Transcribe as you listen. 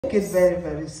It's very,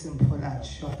 very simple and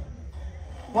short.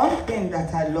 One thing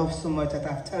that I love so much that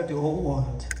I've told the whole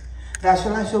world, that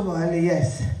Sobowale,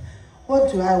 yes,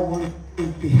 what do I want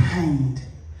it behind?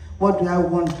 What do I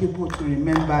want people to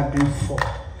remember me for?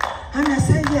 And I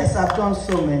said, yes, I've done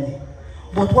so many.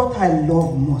 But what I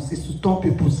love most is to turn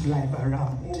people's life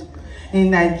around.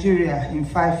 In Nigeria, in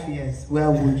 5 years,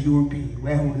 where will you be?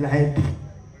 Where will I be?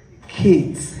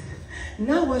 Kids.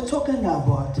 Now we're talking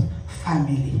about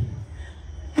family.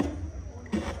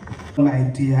 My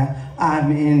dear,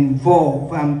 I'm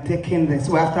involved. I'm taking this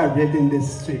after reading the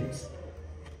streets.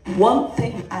 One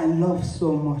thing I love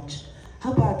so much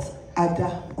about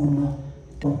Ada Omo.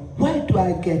 Why do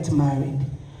I get married?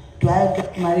 Do I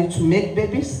get married to make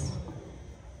babies?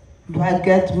 Do I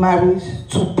get married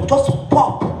to just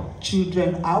pop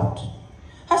children out?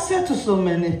 I said to so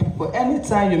many people,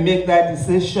 anytime you make that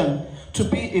decision to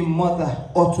be a mother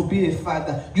or to be a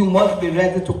father, you must be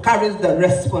ready to carry the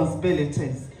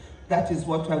responsibilities. That is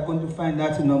what we're going to find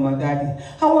out in Omadadi.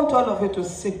 I want all of you to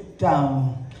sit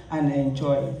down and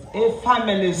enjoy it. A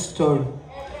family story.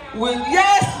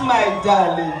 Yes, my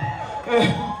darling.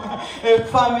 A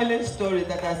family story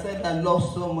that I said I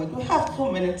love so much. We have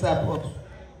so many types of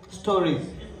stories.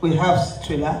 We have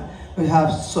thriller, we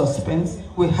have suspense,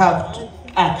 we have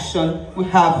action, we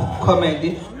have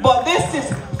comedy. But this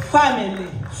is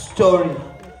family story.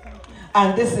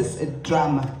 And this is a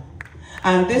drama.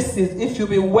 And this is, if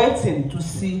you've been waiting to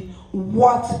see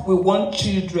what we want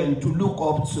children to look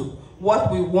up to,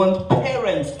 what we want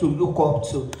parents to look up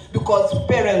to, because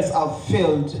parents have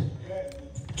failed,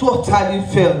 totally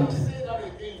failed,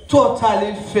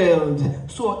 totally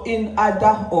failed. So in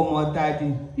Ada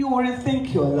Omadadi, you will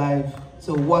rethink your life.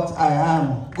 So what I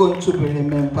am going to be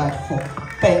remembered for.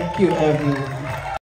 Thank you, everyone.